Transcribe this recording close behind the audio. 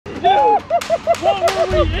What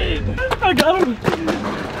were we in? I got him.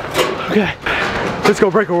 Okay, let's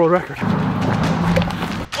go break a world record.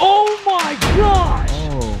 Oh my gosh!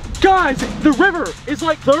 Oh. Guys, the river is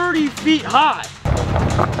like 30 feet high.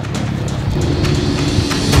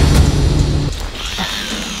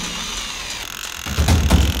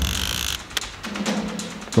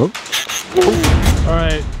 Oh. All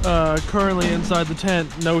right, currently inside the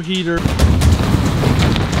tent, no heater.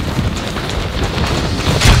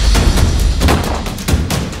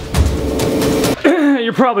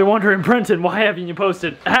 You're probably wondering, Brenton, why haven't you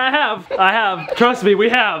posted? I have. Trust me, we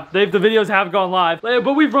have. The videos have gone live,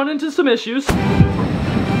 but we've run into some issues.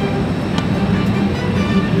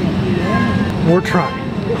 We're trying.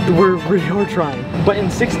 We are trying. But in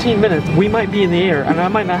 16 minutes, we might be in the air, and I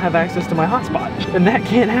might not have access to my hotspot, and that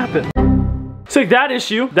can't happen. So that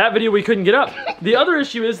issue, that video we couldn't get up. The other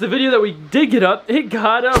issue is the video that we did get up, it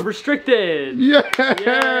got restricted.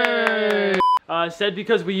 Yay! Said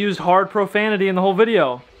because we used hard profanity in the whole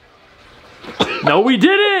video. No, we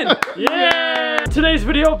didn't! Yeah! Today's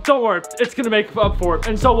video, don't worry, it's gonna make up for it.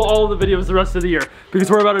 And so will all of the videos the rest of the year. Because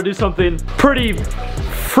we're about to do something pretty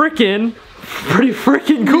freaking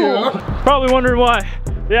cool. Yeah. Probably wondering why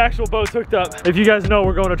the actual boat's hooked up. If you guys know,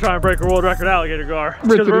 we're going to try and break a world record alligator gar.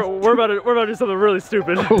 Because we're about to do something really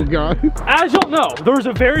stupid. Oh God. As y'all know, there was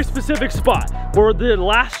a very specific spot where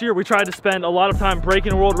last year we tried to spend a lot of time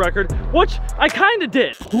breaking a world record, which I kind of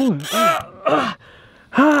did.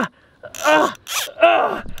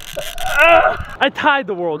 I tied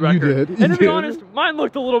the world record. You did. And to be honest, mine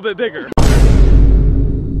looked a little bit bigger.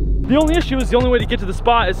 The only issue is the only way to get to the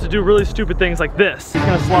spot is to do really stupid things like this. It's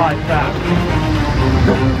gonna slide back.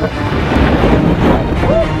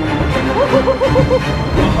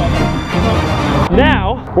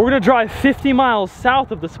 Now, we're gonna drive 50 miles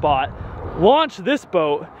south of the spot, launch this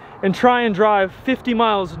boat, and try and drive 50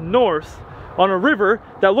 miles north on a river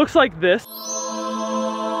that looks like this.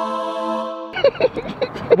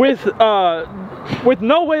 With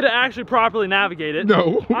no way to actually properly navigate it.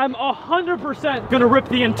 No. I'm 100% gonna rip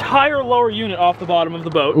the entire lower unit off the bottom of the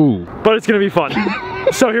boat. Ooh. But it's gonna be fun.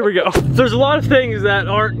 So here we go. There's a lot of things that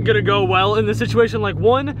aren't gonna go well in this situation. Like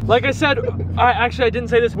one, like I said, I didn't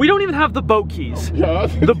say this. We don't even have the boat keys. Yeah.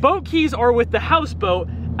 The boat keys are with the houseboat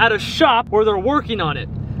at a shop where they're working on it.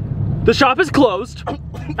 The shop is closed,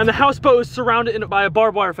 and the houseboat is surrounded by a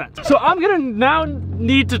barbed wire fence. So I'm gonna now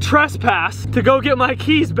need to trespass to go get my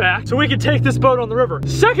keys back so we can take this boat on the river.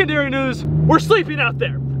 Secondary news, we're sleeping out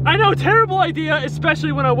there. I know, terrible idea,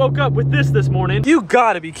 especially when I woke up with this morning. You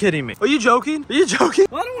gotta be kidding me. Are you joking? Are you joking?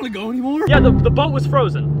 I don't wanna go anymore. Yeah, the boat was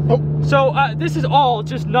frozen. Oh. So this is all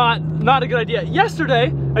just not a good idea.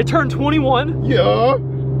 Yesterday, I turned 21. Yeah.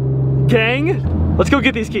 Gang, let's go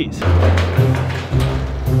get these keys.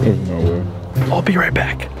 There's no way. I'll be right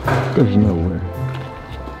back. There's no way.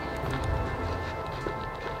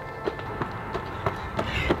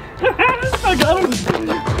 I got him.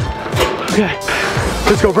 Okay,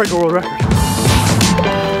 let's go break a world record.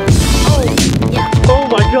 Oh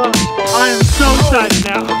my gosh, I am so excited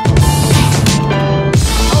now.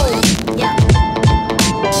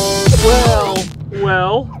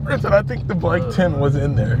 Well. Listen, I think the black tent was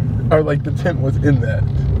in there. Or like the tent was in that.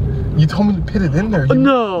 You told me to put it in there.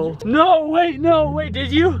 No, wait,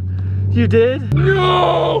 did you? You did?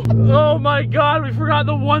 No! Oh my God, we forgot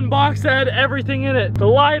the one box that had everything in it. The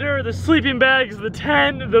lighter, the sleeping bags, the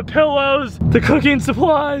tent, the pillows, the cooking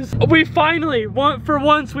supplies. We finally, for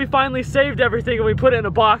once, we finally saved everything and we put it in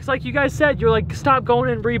a box. Like you guys said, you're like, stop going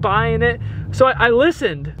and rebuying it. So I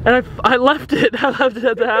listened and I left it. I left it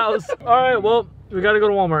at the house. All right, well, we gotta go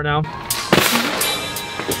to Walmart now.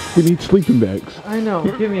 We need sleeping bags. I know,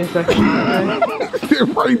 give me a second. Okay? They're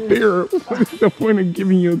right there. What's the point of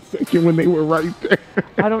giving you a second when they were right there?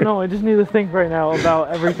 I don't know, I just need to think right now about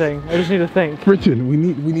everything. I just need to think. Richard, we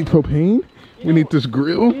need propane? We need this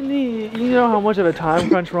grill? You know how much of a time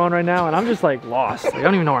crunch we're on right now, and I'm just like lost. Like, I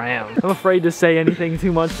don't even know where I am. I'm afraid to say anything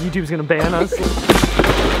too much. YouTube's gonna ban us.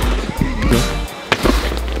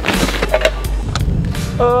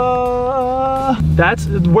 That's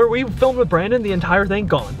where we filmed with Brandon, the entire thing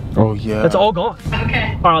gone. Oh yeah. It's all gone.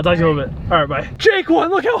 Okay. All right, I'll talk to you in a little bit. All right, bye. Jake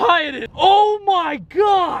one, look how high it is. Oh my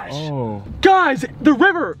gosh. Oh. Guys, the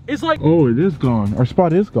river is like. Oh, it is gone. Our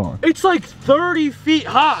spot is gone. It's like 30 feet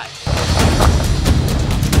high.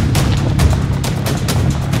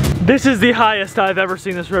 This is the highest I've ever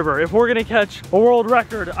seen this river. If we're gonna catch a world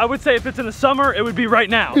record, I would say if it's in the summer, it would be right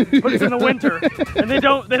now. But it's in the winter, and they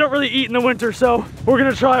don't really eat in the winter, so we're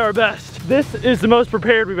gonna try our best. This is the most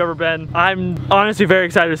prepared we've ever been. I'm honestly very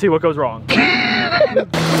excited to see what goes wrong.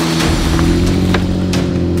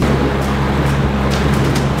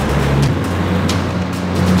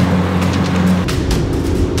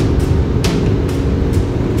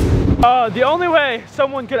 The only way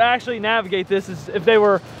someone could actually navigate this is if they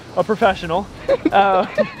were a professional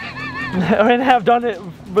and have done it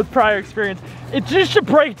with prior experience. It just should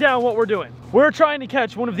break down what we're doing. We're trying to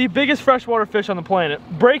catch one of the biggest freshwater fish on the planet,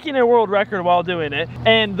 breaking a world record while doing it,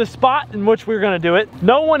 and the spot in which we're gonna do it,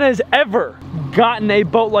 no one has ever gotten a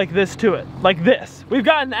boat like this to it, like this. We've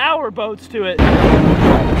gotten our boats to it,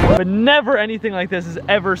 but never anything like this has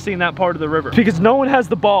ever seen that part of the river, because no one has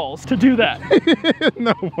the balls to do that.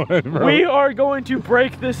 No one, bro. We are going to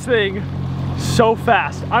break this thing so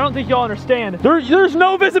fast. I don't think y'all understand. There's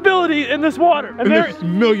no visibility in this water. And there's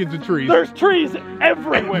millions of trees. There's trees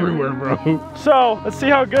everywhere. Everywhere, bro. So let's see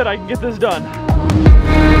how good I can get this done.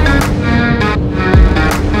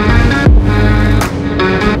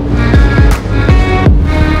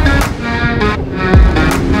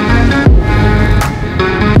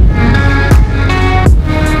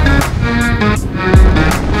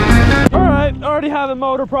 Having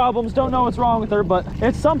motor problems, don't know what's wrong with her, but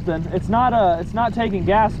it's something. It's not taking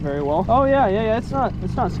gas very well. Oh yeah, it's not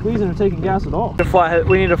squeezing or taking gas at all.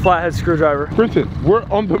 We need a flathead screwdriver. Brenton, we're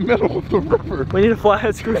on the middle of the river. We need a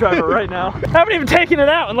flathead screwdriver right now. I haven't even taken it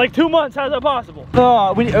out in like 2 months. How's that possible?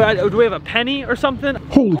 Oh, do we have a penny or something?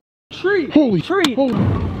 Holy tree. Holy tree. Holy.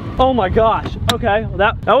 Oh my gosh. Okay, well,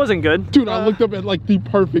 that wasn't good. Dude, I looked up at like the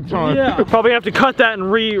perfect time. Yeah, probably have to cut that and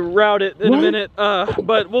reroute it in a minute.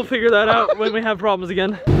 But we'll figure that out when we have problems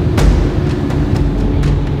again.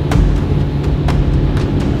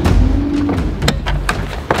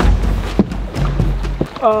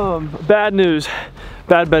 Bad news.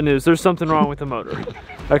 Bad news. There's something wrong with the motor.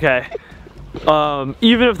 Okay.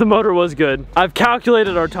 Even if the motor was good, I've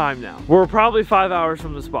calculated our time now. We're probably 5 hours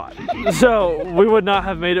from the spot. So we would not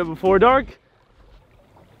have made it before dark.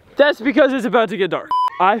 That's because it's about to get dark.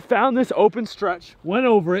 I found this open stretch, went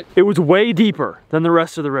over it. It was way deeper than the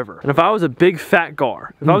rest of the river. And if I was a big fat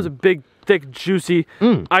gar, if I was a big, thick, juicy,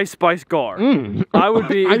 ice spice gar, I would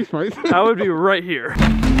be right here.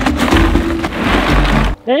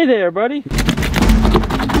 Hey there, buddy.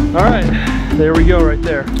 All right, there we go right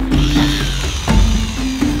there.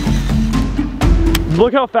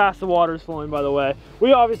 Look how fast the water is flowing, by the way.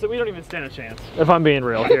 We don't even stand a chance, if I'm being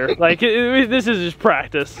real here. Like, this is just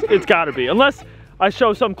practice. It's gotta be. Unless I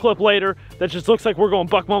show some clip later that just looks like we're going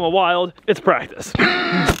buck mama wild, it's practice.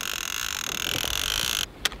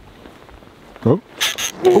 Oh.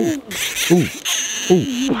 Ooh. Ooh.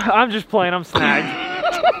 Ooh. I'm just playing, I'm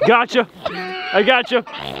snagged. Gotcha. I gotcha.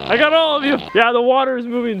 I got all of you. Yeah, the water is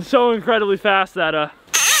moving so incredibly fast that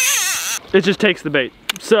it just takes the bait.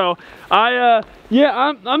 So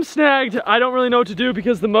yeah, I'm snagged. I don't really know what to do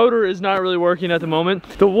because the motor is not really working at the moment.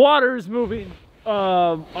 The water is moving,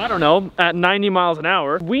 I don't know, at 90 miles an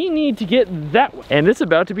hour. We need to get that way. And it's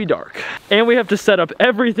about to be dark. And we have to set up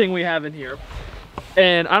everything we have in here.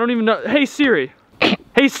 And I don't even know. Hey Siri.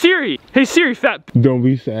 Hey Siri. Hey Siri, fat. Don't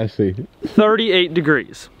be sassy. 38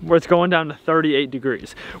 degrees. Where it's going down to 38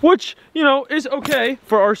 degrees. Which, you know, is okay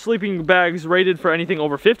for our sleeping bags rated for anything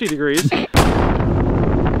over 50 degrees.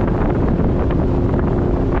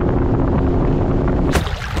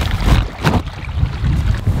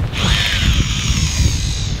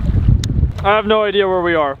 I have no idea where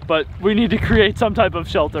we are, but we need to create some type of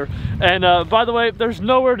shelter. And by the way, there's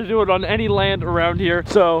nowhere to do it on any land around here,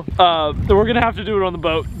 so we're gonna have to do it on the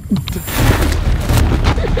boat.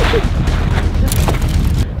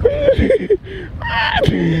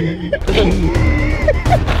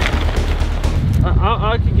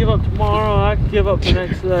 I can give up tomorrow, I can give up the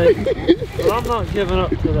next day, but I'm not giving up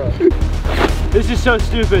today. This is so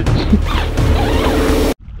stupid.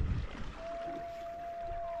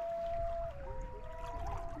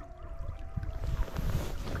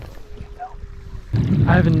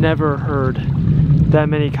 I've never heard that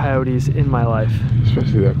many coyotes in my life.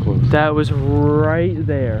 Especially that close. That was right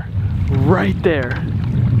there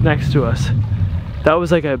next to us. That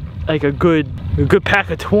was like a good pack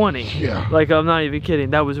of 20. Yeah. Like, I'm not even kidding.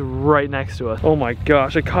 That was right next to us. Oh my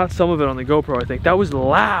gosh, I caught some of it on the GoPro, I think. That was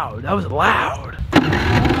loud. That was loud.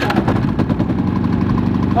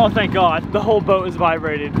 Oh, thank God. The whole boat is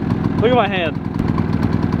vibrating. Look at my hand.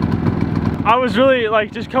 I was really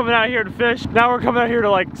like just coming out here to fish. Now we're coming out here to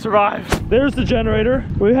like survive. There's the generator.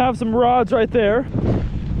 We have some rods right there.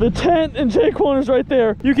 The tent and J-Quan is right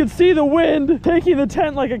there. You can see the wind taking the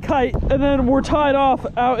tent like a kite, and then we're tied off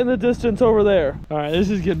out in the distance over there. All right, this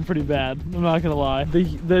is getting pretty bad. I'm not gonna lie.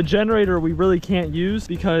 The generator we really can't use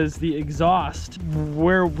because the exhaust,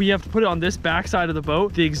 where we have to put it on this back side of the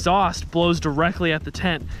boat, the exhaust blows directly at the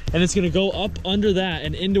tent, and it's gonna go up under that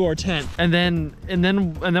and into our tent, and then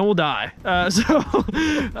we'll die. So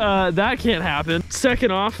that can't happen. Second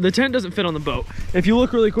off, the tent doesn't fit on the boat. If you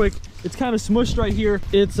look really quick, It's kind of smushed right here.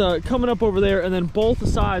 It's coming up over there, and then both the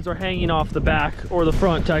sides are hanging off the back or the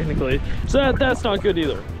front technically. So that's not good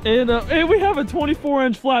either. And we have a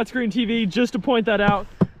 24-inch flat screen TV, just to point that out.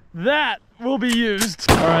 That will be used.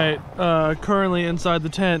 All right, currently inside the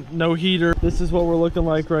tent, no heater. This is what we're looking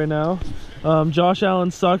like right now. Josh Allen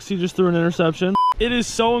sucks, he just threw an interception. It is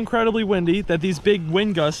so incredibly windy that these big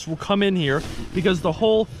wind gusts will come in here because the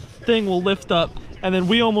whole thing will lift up and then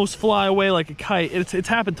we almost fly away like a kite. It's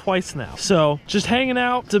happened twice now. So just hanging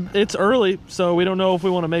out, it's early, so we don't know if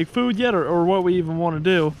we want to make food yet or what we even want to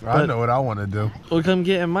do. I know what I want to do. We'll come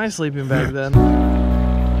get in my sleeping bag then.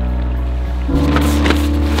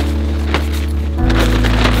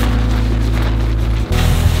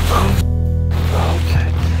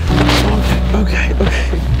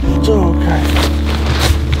 Okay.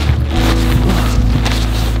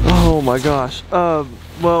 Oh my gosh.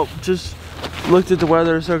 Well, just looked at the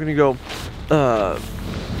weather. It's going to go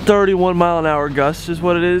 31 mile an hour gusts is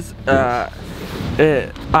what it is. I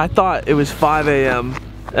thought it was 5 a.m.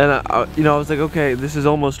 and I was like, okay, this is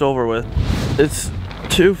almost over with. It's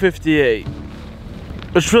 2:58,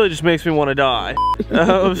 which really just makes me want to die.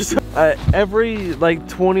 Every like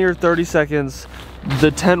 20 or 30 seconds,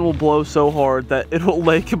 the tent will blow so hard that it'll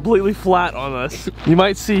lay completely flat on us. You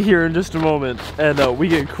might see here in just a moment, and we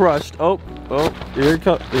get crushed. Oh, here it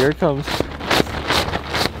comes.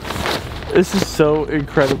 This is so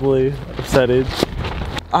incredibly upsetting.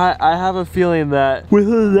 I have a feeling that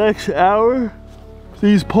within the next hour,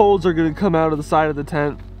 these poles are gonna come out of the side of the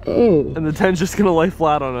tent, and the tent's just gonna lay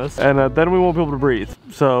flat on us, and then we won't be able to breathe.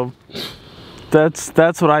 So that's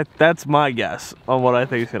my guess on what I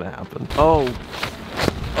think is gonna happen.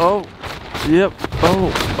 Yep.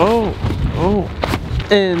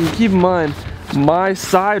 And keep in mind, my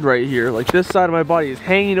side right here, like this side of my body, is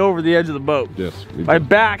hanging over the edge of the boat. Yes. My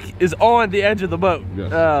back is on the edge of the boat.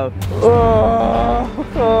 Yes. Oh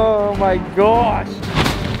my gosh.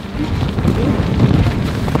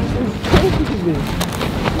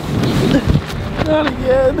 Not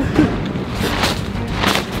again.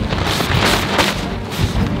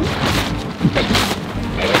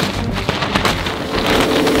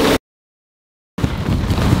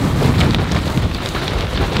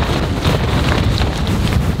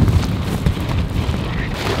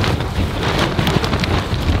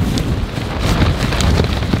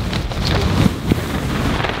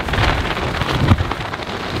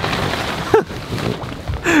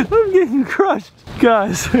 I'm getting crushed.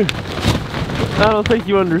 Guys, I don't think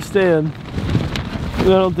you understand.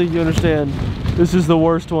 This is the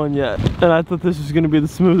worst one yet. And I thought this was gonna be the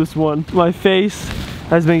smoothest one. My face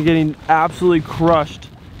has been getting absolutely crushed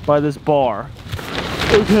by this bar.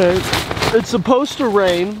 Okay, it's supposed to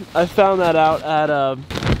rain. I found that out at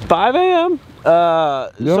 5 a.m.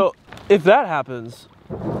 Yep. So if that happens,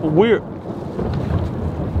 is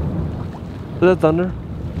that thunder?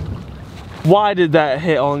 Why did that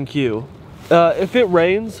hit on cue? If it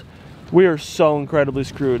rains, we are so incredibly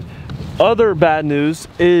screwed. Other bad news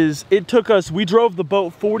is we drove the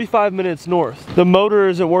boat 45 minutes north. The motor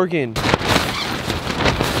isn't working.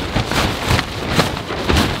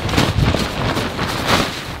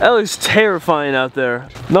 That looks terrifying out there.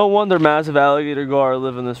 No wonder massive alligator gar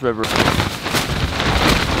live in this river.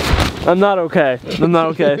 I'm not okay. This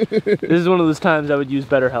is one of those times I would use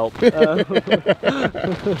better help.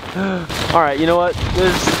 All right, you know what?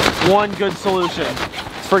 There's one good solution.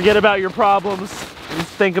 Forget about your problems and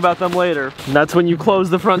think about them later. And that's when you close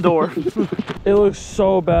the front door. It looks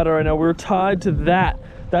so bad right now. We're tied to that.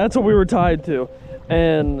 That's what we were tied to.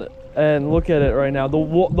 And look at it right now. The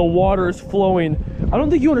water is flowing. I don't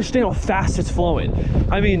think you understand how fast it's flowing.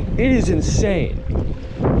 I mean, it is insane.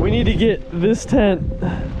 We need to get this tent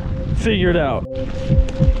figured out.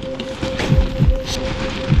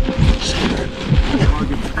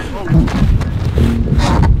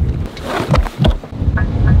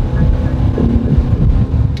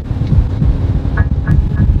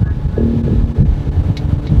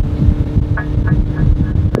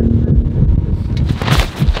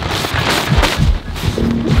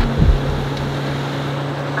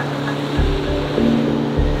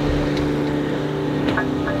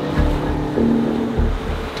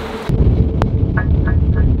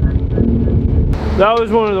 That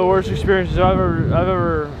was one of the worst experiences I've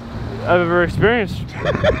ever experienced.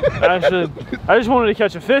 Actually, I just wanted to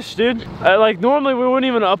catch a fish, dude. Like normally we wouldn't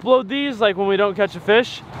even upload these, like when we don't catch a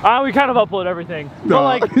fish. We kind of upload everything,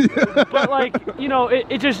 no. but like you know,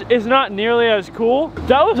 it just is not nearly as cool.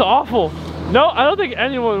 That was awful. No, I don't think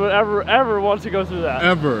anyone would ever want to go through that.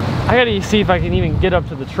 Ever. I gotta see if I can even get up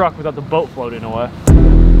to the truck without the boat floating away.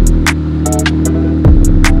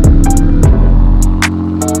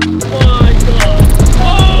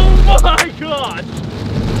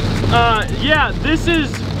 Yeah, this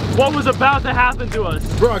is what was about to happen to us.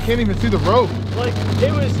 Bro, I can't even see the road. Like,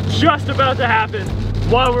 it was just about to happen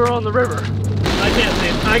while we were on the river. I can't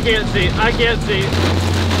see, I can't see, I can't see.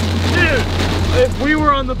 Dude, if we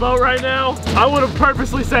were on the boat right now, I would have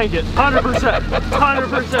purposely sank it. 100%,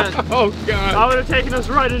 100%. Oh God. I would have taken us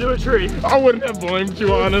right into a tree. I wouldn't have blamed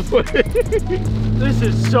you, honestly. This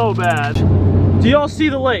is so bad. Do y'all see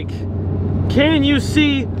the lake? Can you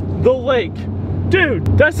see the lake?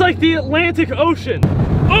 Dude, that's like the Atlantic Ocean.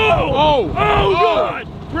 Oh God!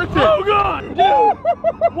 Britton. Oh God! Dude,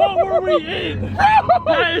 what were we in?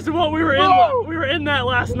 That is what we were in. We were in that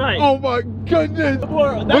last night. Oh my goodness!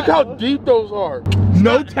 Look how deep those are.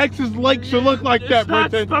 No Texas lake should look like that, Britton.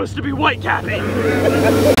 It's not supposed to be white capping.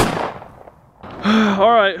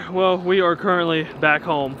 All right, well, we are currently back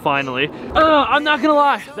home, finally. I'm not gonna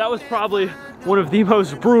lie, that was probably one of the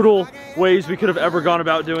most brutal ways we could have ever gone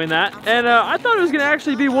about doing that. And I thought it was gonna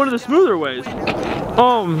actually be one of the smoother ways.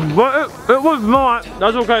 But it was not.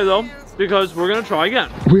 That's okay though, because we're gonna try again.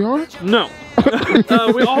 We are? No.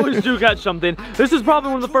 We always do catch something. This is probably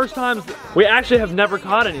one of the first times we actually have never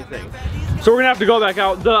caught anything. So we're gonna have to go back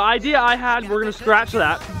out. The idea I had, we're gonna scratch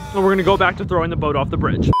that, and we're gonna go back to throwing the boat off the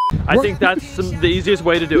bridge. I think that's the easiest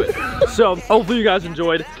way to do it. So hopefully you guys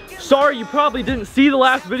enjoyed. Sorry you probably didn't see the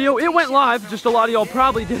last video. It went live, just a lot of y'all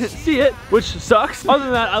probably didn't see it, which sucks. Other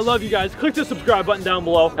than that, I love you guys. Click the subscribe button down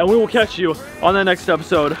below, and we will catch you on the next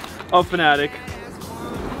episode of Finatic.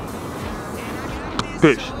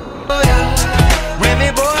 Peace.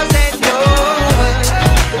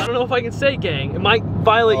 I don't know if I can say gang. It might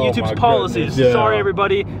violate YouTube's policies. Yeah. Sorry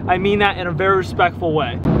everybody. I mean that in a very respectful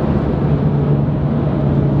way.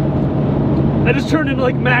 I just turned into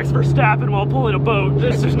like Max Verstappen while pulling a boat.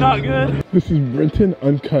 This is not good. This is Britton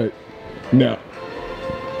uncut. Now.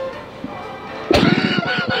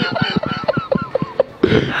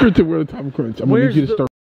 Britton, we're the time crunch. I'm gonna need you to start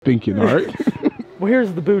thinking, all right?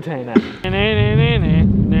 Where's the butane at?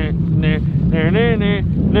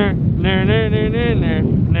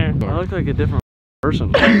 I look like a different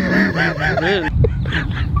person.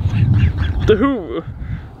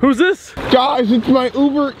 Who's this? Guys, it's my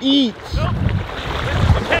Uber Eats.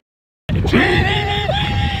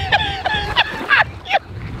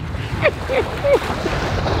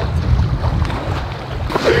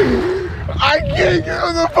 I can't get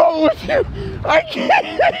on the phone with you. I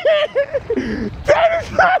can't. That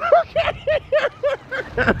is not okay.